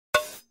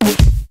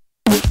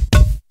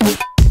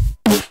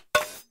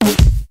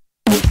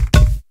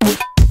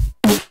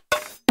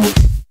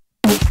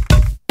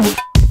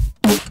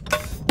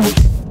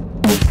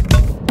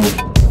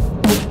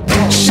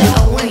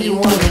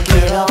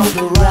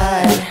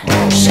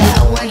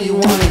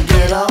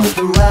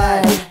the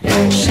ride.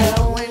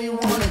 Shout when you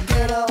wanna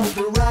get off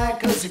the ride,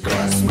 cause you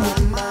cross my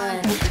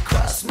mind,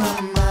 cross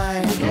my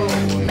mind.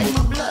 Oh, make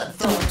my blood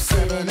thump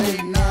 7,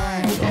 8,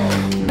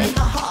 9. Make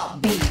my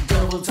heart beat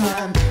double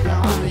time.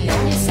 Now I'm the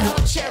only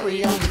sour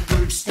cherry on the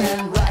fruit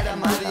stand. Right,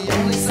 am I the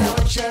only sour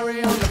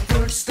cherry on the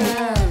fruit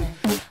stand?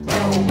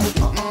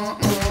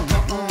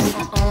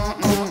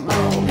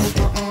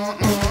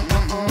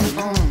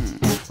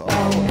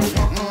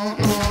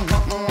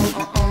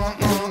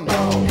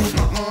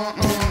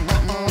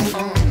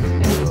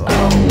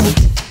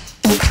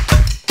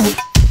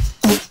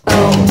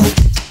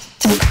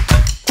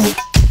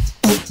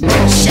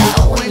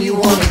 Shout when you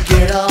wanna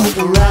get off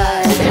the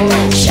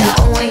ride. Shout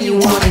when you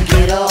wanna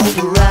get off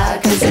the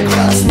ride, cause it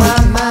crossed my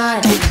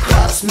mind,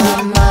 crossed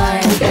my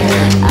mind.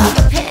 I'm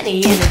a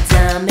penny and a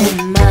dime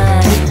in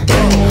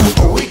mine.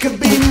 Or we could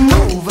be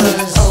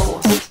movers,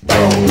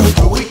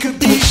 or we could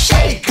be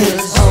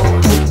shakers.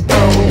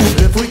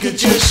 If we could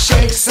just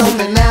shake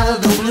something out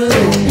of the blue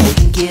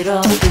and get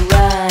off the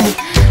ride.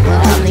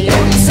 Well, I'm the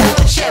only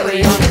sour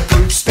cherry on the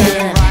fruit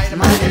stand.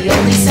 Am I the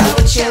only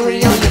sour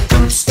cherry on your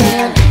fruit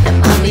stand?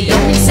 Am I the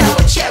only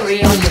sour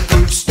cherry on your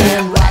fruit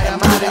stand? Right, am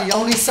I the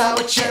only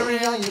sour cherry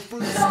on your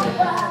fruit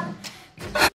stand?